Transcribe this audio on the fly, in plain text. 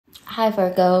Hi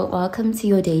Virgo, welcome to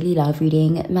your daily love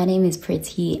reading. My name is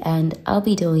Pretty and I'll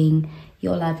be doing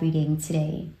your love reading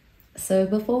today. So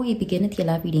before we begin with your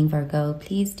love reading, Virgo,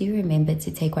 please do remember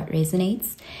to take what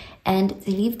resonates and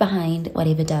to leave behind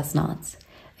whatever does not.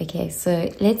 Okay,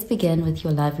 so let's begin with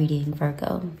your love reading,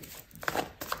 Virgo.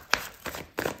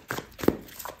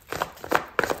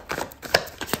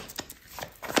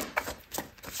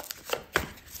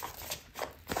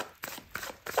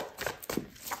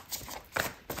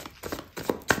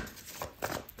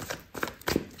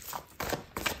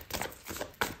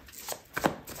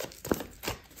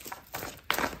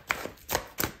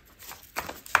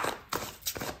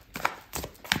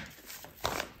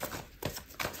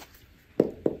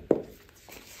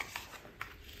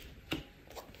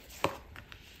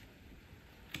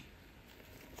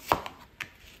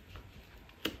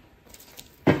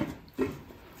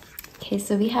 Okay,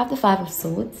 so we have the Five of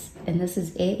Swords, and this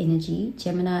is air energy,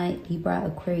 Gemini, Libra,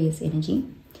 Aquarius energy.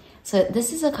 So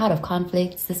this is a card of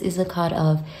conflicts. This is a card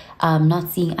of not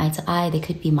seeing eye to eye. There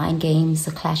could be mind games,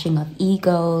 a clashing of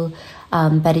ego,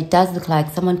 but it does look like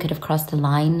someone could have crossed the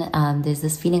line. There's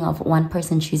this feeling of one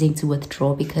person choosing to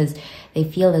withdraw because they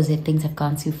feel as if things have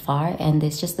gone too far, and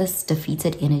there's just this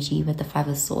defeated energy with the Five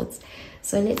of Swords.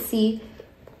 So let's see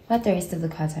what the rest of the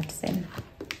cards have to say.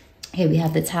 Here we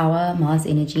have the Tower, Mars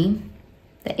energy,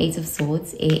 the Eight of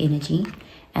Swords, air energy,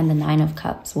 and the Nine of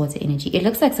Cups, water energy. It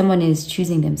looks like someone is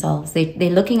choosing themselves.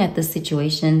 They're looking at this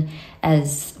situation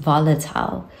as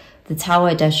volatile. The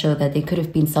Tower does show that there could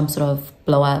have been some sort of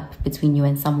blow up between you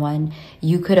and someone.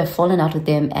 You could have fallen out with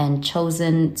them and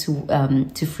chosen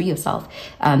to free yourself.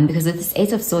 Because with this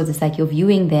Eight of Swords, it's like you're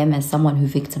viewing them as someone who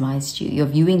victimized you. You're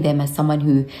viewing them as someone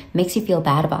who makes you feel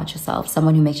bad about yourself,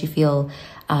 someone who makes you feel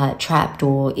trapped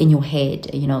or in your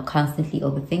head, you know, constantly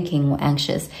overthinking or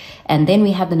anxious. And then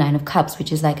we have the Nine of Cups,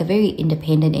 which is like a very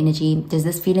independent energy. There's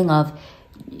this feeling of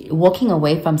walking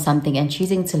away from something and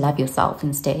choosing to love yourself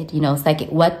instead. You know, it's like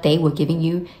what they were giving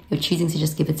you, you're choosing to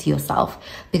just give it to yourself,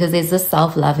 because there's this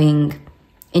self-loving,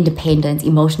 independent,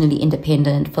 emotionally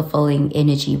independent, fulfilling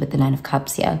energy with the Nine of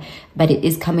Cups here. But it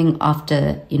is coming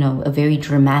after, you know, a very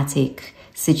dramatic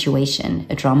situation,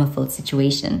 a drama-filled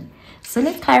situation. So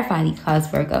let's clarify these cards,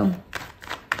 Virgo.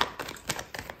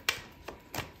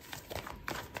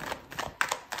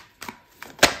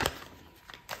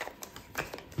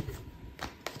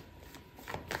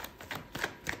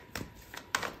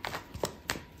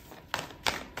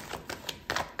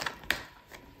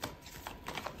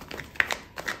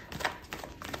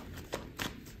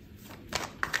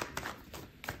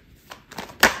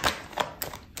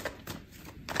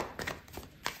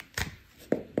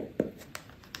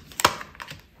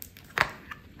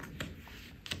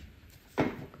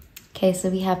 Okay, so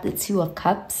we have the Two of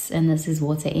Cups, and this is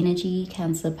water energy,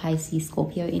 Cancer, Pisces,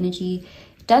 Scorpio energy.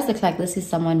 It does look like this is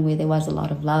someone where there was a lot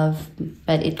of love,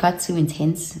 but it got too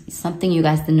intense. It's something you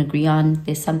guys didn't agree on.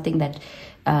 There's something that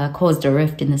caused a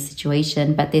rift in the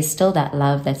situation, but there's still that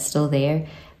love that's still there.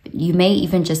 You may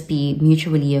even just be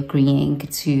mutually agreeing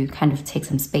to kind of take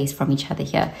some space from each other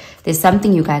here. There's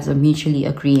something you guys are mutually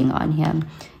agreeing on here.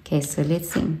 Okay, so let's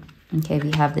see. Okay,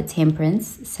 we have the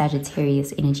Temperance,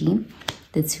 Sagittarius energy,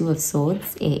 the Two of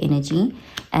Swords, air energy,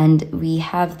 and we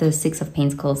have the Six of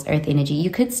Pentacles, earth energy. You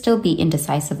could still be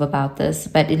indecisive about this,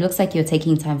 but it looks like you're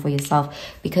taking time for yourself,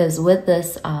 because with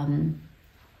this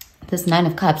this Nine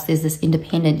of Cups, there's this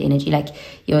independent energy, like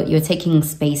you're taking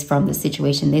space from the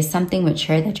situation. There's something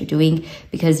mature that you're doing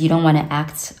because you don't want to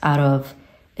act out of,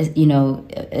 you know,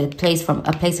 a place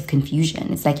of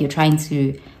confusion. It's like you're trying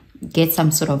to get some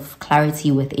sort of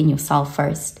clarity within yourself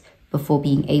first before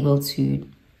being able to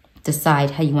decide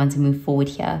how you want to move forward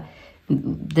here.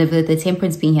 The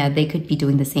Temperance being here, they could be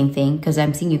doing the same thing, because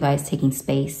I'm seeing you guys taking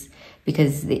space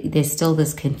because there's still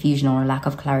this confusion or lack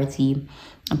of clarity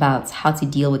about how to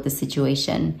deal with the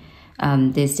situation.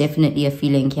 There's definitely a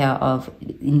feeling here of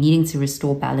needing to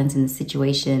restore balance in the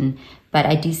situation, but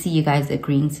I do see you guys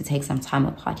agreeing to take some time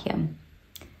apart here.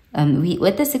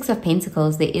 With the Six of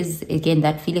Pentacles, there is again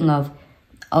that feeling of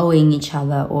owing each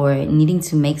other or needing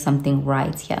to make something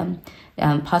right here.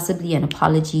 Possibly an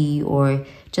apology or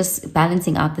just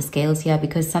balancing out the scales here,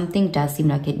 because something does seem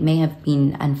like it may have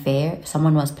been unfair.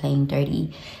 Someone was playing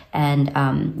dirty, and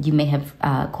you may have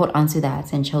caught onto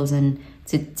that and chosen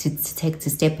to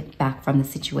step back from the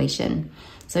situation.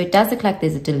 So it does look like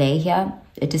there's a delay here.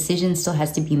 A decision still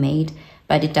has to be made,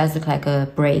 but it does look like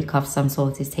a break of some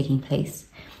sort is taking place.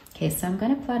 Okay, so I'm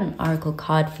going to pull out an oracle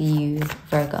card for you,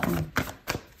 Virgo.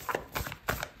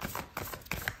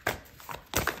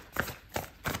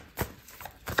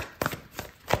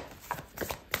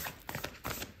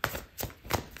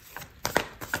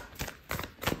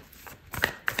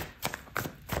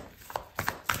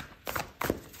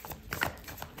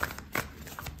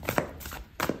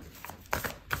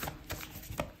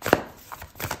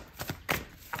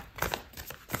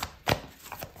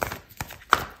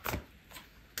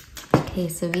 Okay,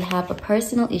 so we have a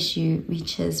personal issue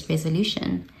reaches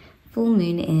resolution. Full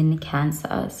moon in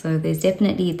Cancer. So there's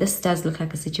definitely, this does look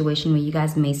like a situation where you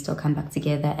guys may still come back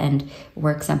together and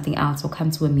work something out or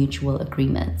come to a mutual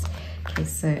agreement. Okay,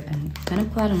 so I'm going to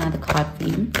pull out another card for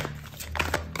you.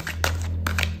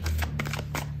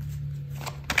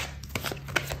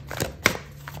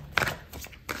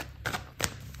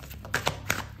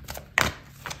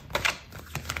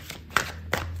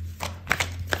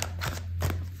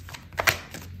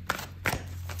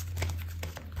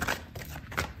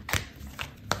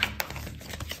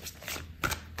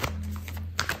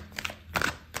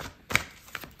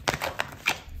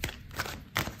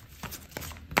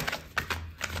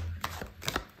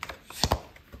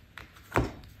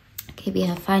 Okay, we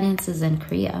have finances and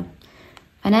career.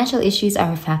 Financial issues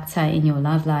are a factor in your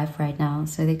love life right now.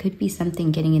 So there could be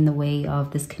something getting in the way of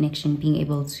this connection being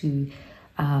able to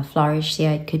flourish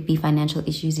here. It could be financial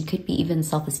issues. It could be even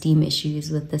self-esteem issues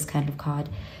with this kind of card.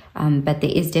 But there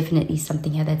is definitely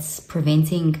something here that's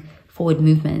preventing forward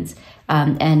movement.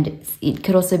 And it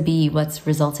could also be what's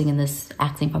resulting in this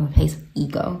acting from a place of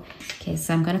ego. Okay,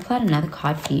 so I'm going to pull out another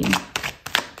card for you.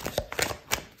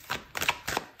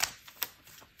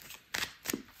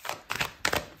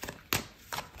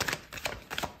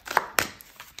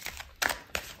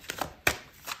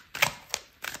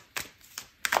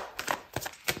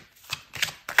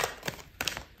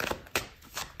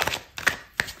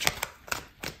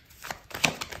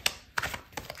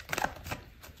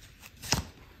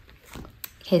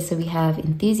 Okay, so we have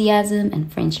enthusiasm and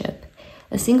friendship.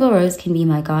 A single rose can be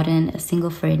my garden, a single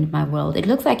friend, my world. It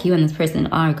looks like you and this person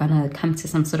are gonna come to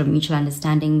some sort of mutual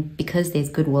understanding because there's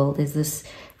goodwill. There's this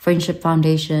friendship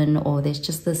foundation, or there's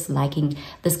just this liking,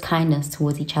 this kindness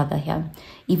towards each other here.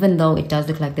 Even though it does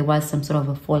look like there was some sort of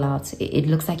a fallout, it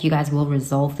looks like you guys will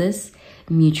resolve this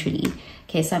mutually.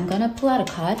 Okay, so I'm gonna pull out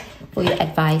a card for your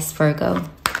advice, Virgo.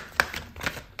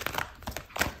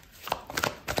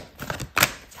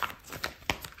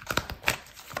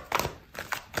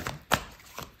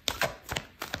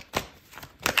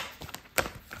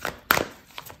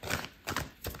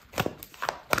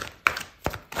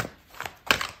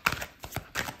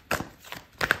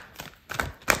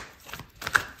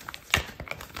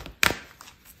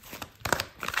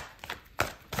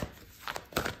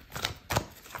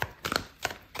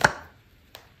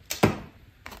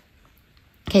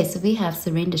 Okay, so we have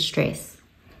surrender stress.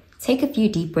 Take a few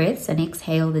deep breaths and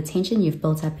exhale the tension you've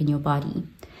built up in your body.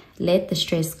 Let the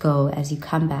stress go as you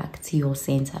come back to your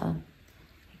center.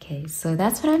 Okay, so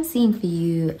that's what I'm seeing for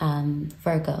you,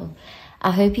 Virgo.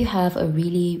 I hope you have a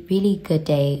really, really good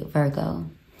day, Virgo.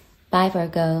 Bye,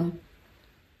 Virgo.